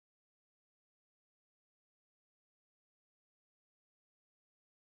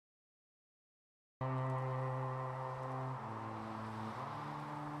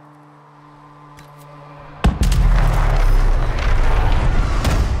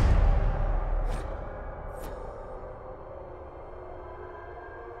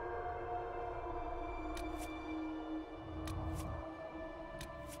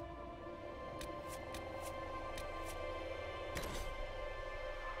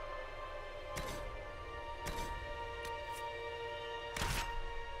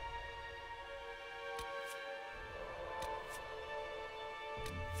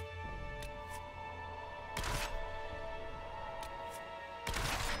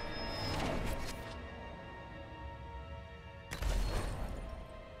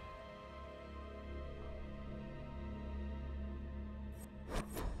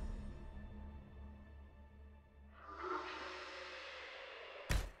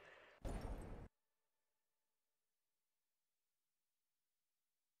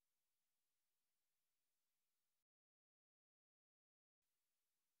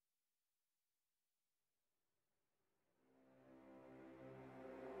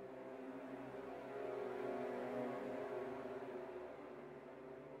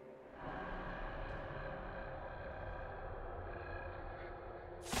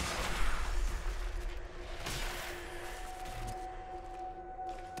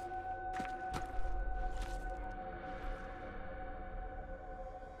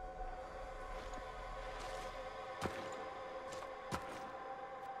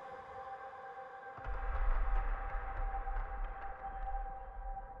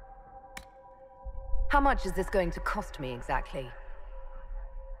How much is this going to cost me exactly?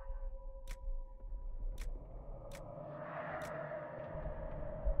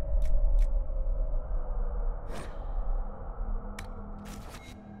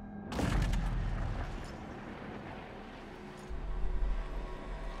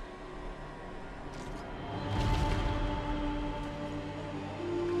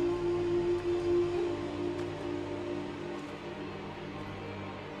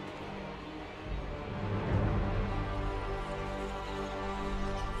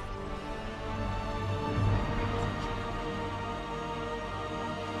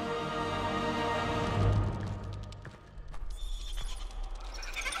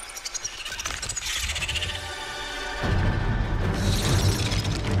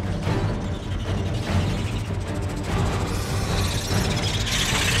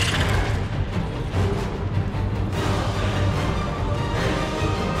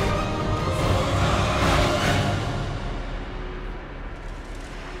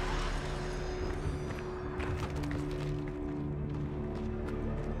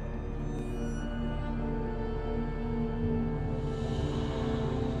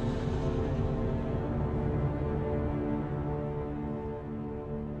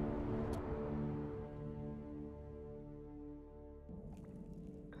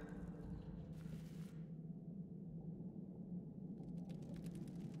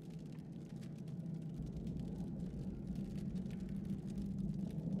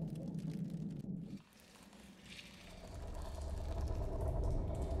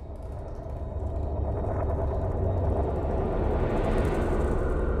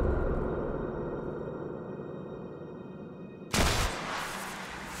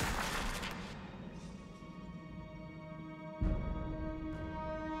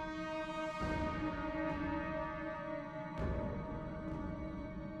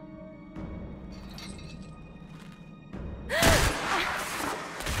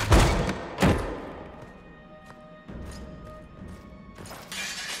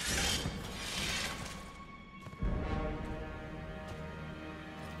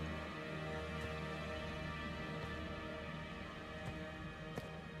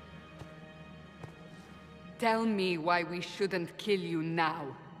 Tell me why we shouldn't kill you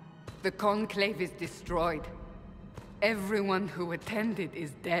now. The Conclave is destroyed. Everyone who attended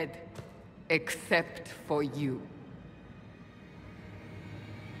is dead. Except for you.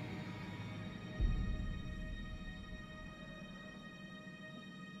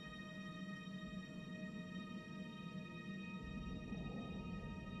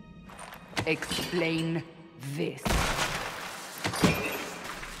 Explain this.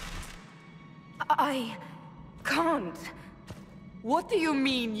 I can't. What do you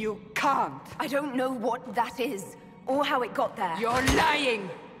mean you can't? I don't know what that is, or how it got there. You're lying!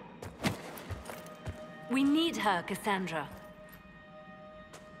 We need her, Cassandra.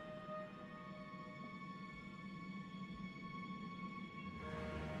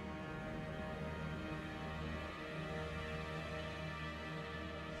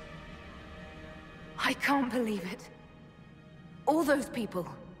 I can't believe it. All those people.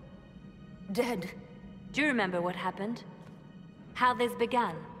 Dead. Do you remember what happened? How this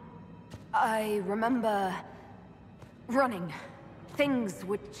began? I remember... running. Things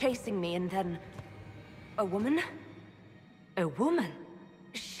were chasing me, and then... a woman? A woman?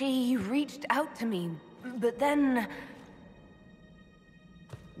 She reached out to me, but then...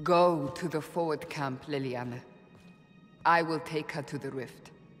 Go to the forward camp, Liliana. I will take her to the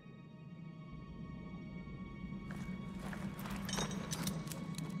rift.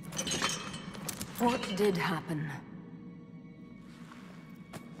 What did happen?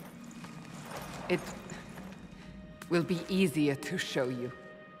 It will be easier to show you.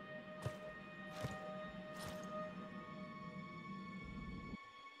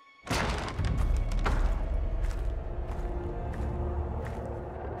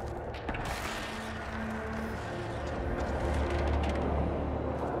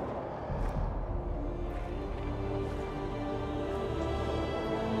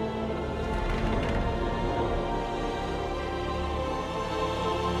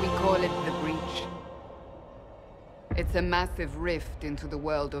 It's a massive rift into the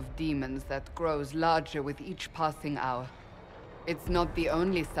world of demons that grows larger with each passing hour. It's not the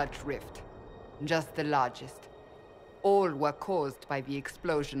only such rift, just the largest. All were caused by the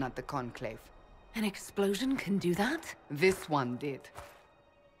explosion at the Conclave. An explosion can do that? This one did.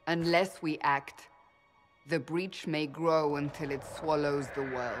 Unless we act, the breach may grow until it swallows the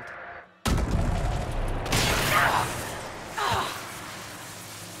world.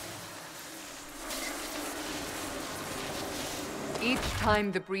 Each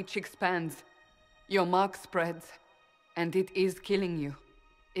time the breach expands, Your mark spreads, and it is killing you.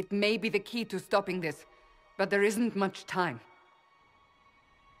 It may be the key to stopping this, but there isn't much time.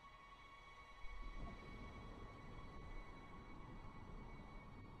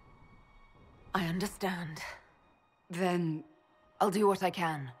 I understand. Then... I'll do what I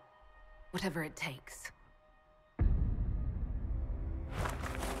can. Whatever it takes.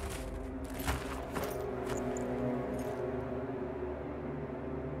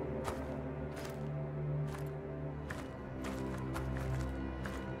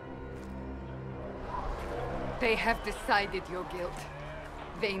 They have decided your guilt.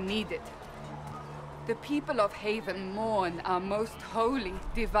 They need it. The people of Haven mourn our most holy,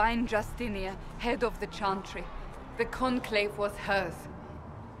 divine Justinia, head of the Chantry. The Conclave was hers.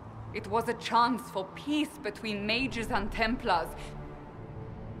 It was a chance for peace between mages and Templars.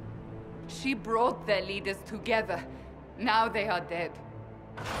 She brought their leaders together. Now they are dead.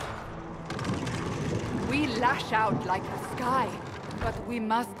 We lash out like the sky, but we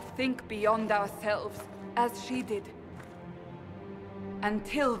must think beyond ourselves, as she did.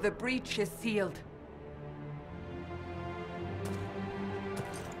 Until the breach is sealed.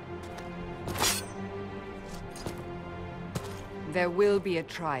 There will be a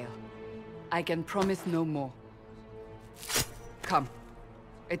trial. I can promise no more. Come.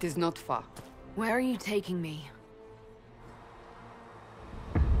 It is not far. Where are you taking me?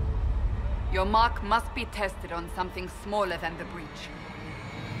 Your mark must be tested on something smaller than the breach.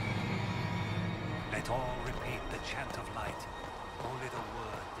 Let all repeat the chant of light. Only the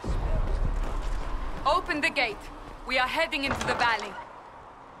word dispels the dark. Open the gate. We are heading into the valley.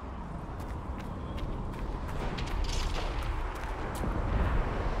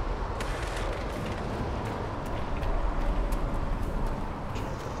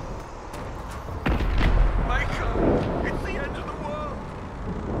 It's the end of the world!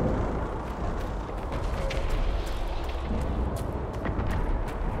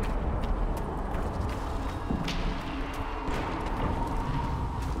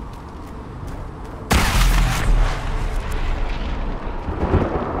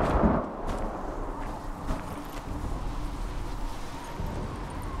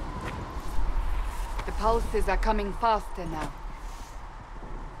 The pulses are coming faster now.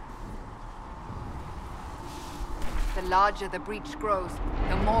 The larger the breach grows,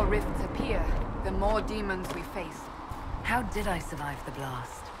 the more rifts appear, the more demons we face. How did I survive the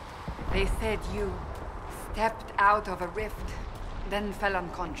blast? They said you stepped out of a rift, then fell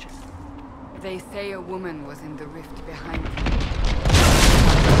unconscious. They say a woman was in the rift behind you.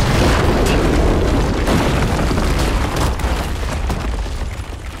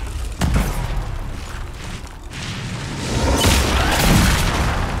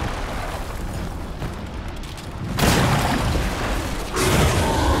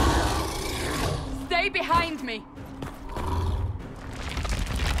 Stay behind me!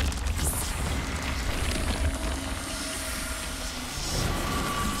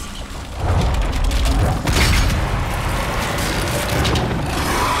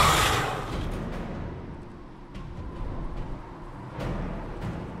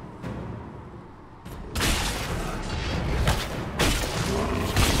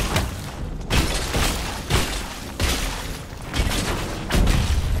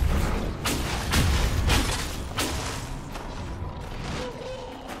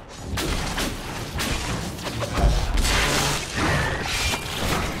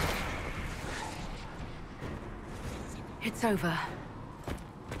 It's over.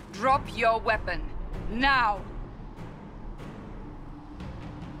 Drop your weapon. Now!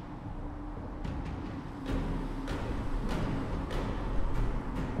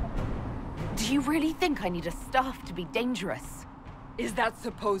 Do you really think I need a staff to be dangerous? Is that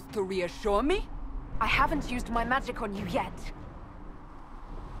supposed to reassure me? I haven't used my magic on you yet.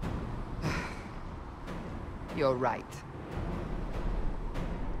 You're right.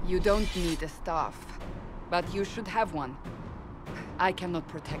 You don't need a staff, but you should have one. I cannot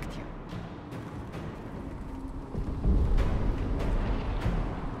protect you.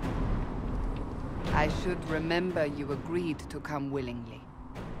 I should remember you agreed to come willingly.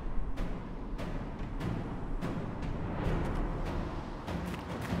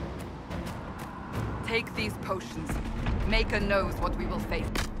 Take these potions. Maker knows what we will face.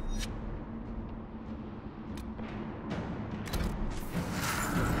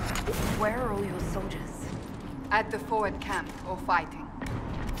 Where are all your soldiers? At the forward camp, or fighting.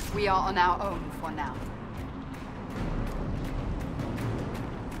 We are on our own for now.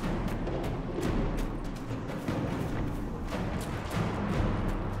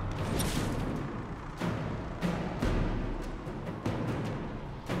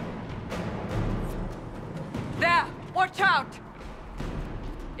 Watch out!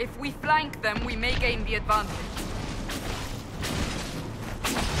 If we flank them, we may gain the advantage.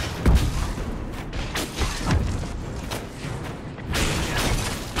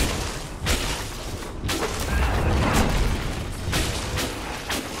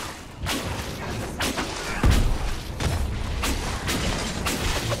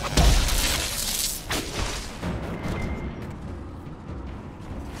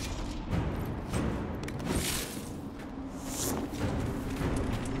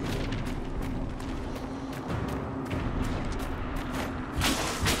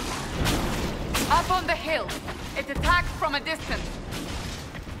 Up on the hill. It attacks from a distance.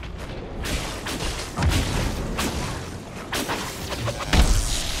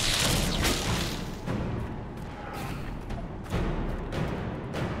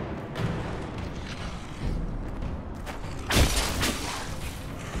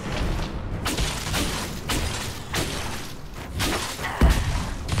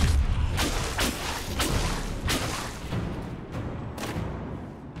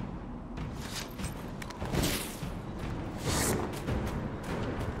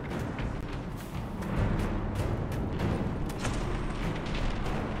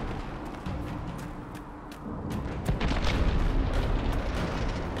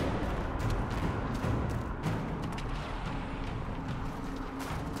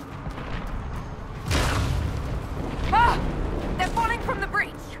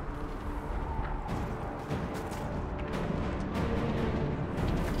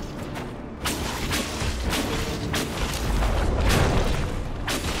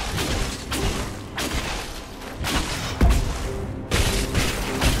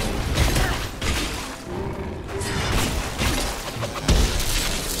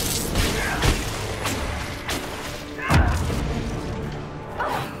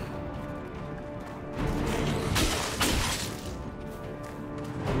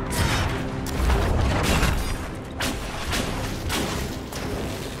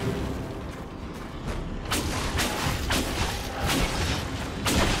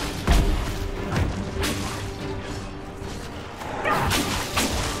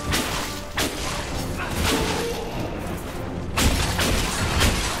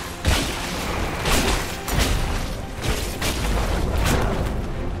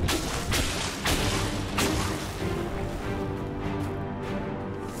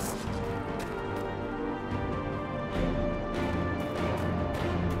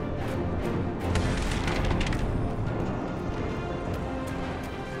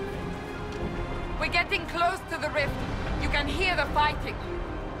 We're getting close to the rift. You can hear the fighting.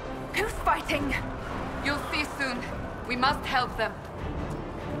 Who's fighting? You'll see soon. We must help them.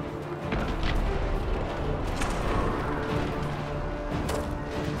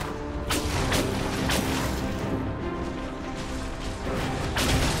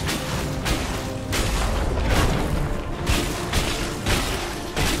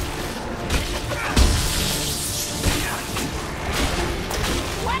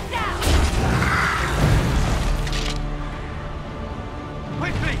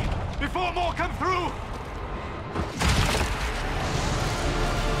 Quickly! Before more come through!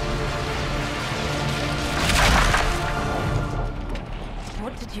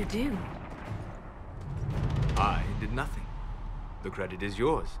 What did you do? I did nothing. The credit is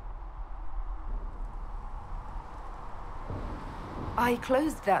yours. I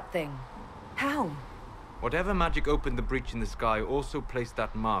closed that thing. How? Whatever magic opened the breach in the sky also placed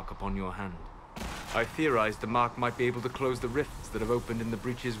that mark upon your hand. I theorized the mark might be able to close the rifts that have opened in the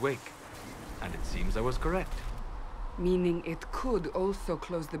breach's wake. And it seems I was correct. Meaning it could also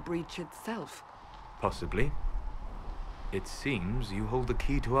close the breach itself. Possibly. It seems you hold the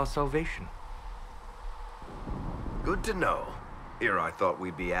key to our salvation. Good to know. Here I thought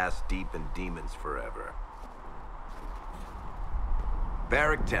we'd be ass-deep in demons forever.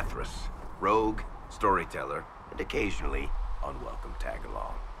 Varric Tethras, rogue, storyteller, and occasionally unwelcome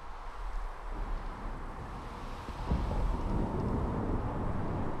tag-along.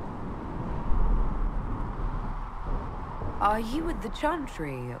 Are you with the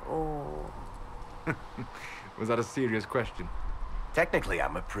Chantry, or...? Was that a serious question? Technically,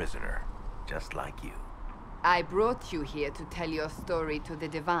 I'm a prisoner, just like you. I brought you here to tell your story to the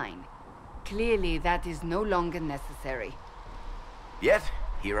Divine. Clearly, that is no longer necessary. Yet,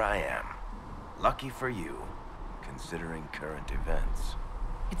 here I am. Lucky for you, considering current events.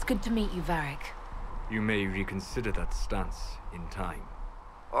 It's good to meet you, Varric. You may reconsider that stance in time.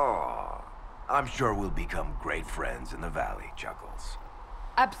 Oh, I'm sure we'll become great friends in the valley, Chuckles.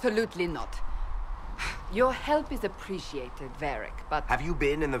 Absolutely not. Your help is appreciated, Varric, but... Have you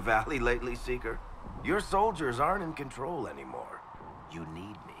been in the valley lately, Seeker? Your soldiers aren't in control anymore. You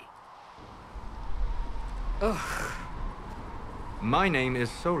need me. My name is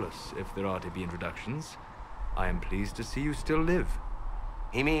Solus, if there are to be introductions. I am pleased to see you still live.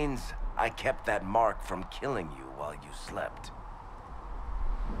 He means I kept that mark from killing you while you slept.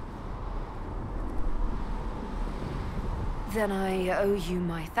 Then I owe you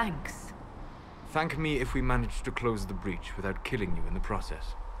my thanks. Thank me if we manage to close the breach without killing you in the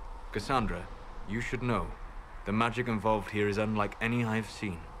process. Cassandra, you should know, the magic involved here is unlike any I've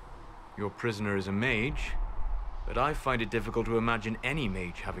seen. Your prisoner is a mage, but I find it difficult to imagine any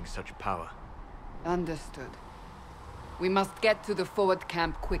mage having such power. Understood. We must get to the forward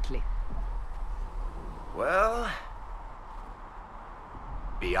camp quickly. Well...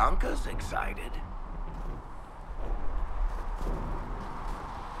 Bianca's excited.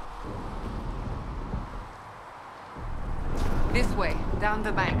 This way, down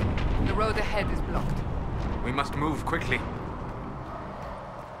the bank. The road ahead is blocked. We must move quickly.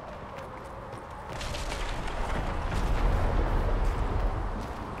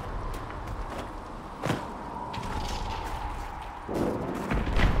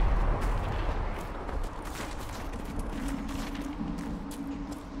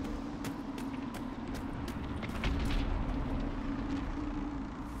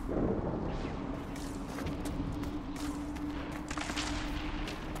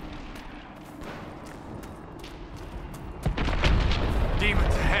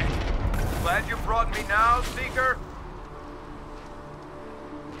 Demons ahead. Glad you brought me now, Seeker?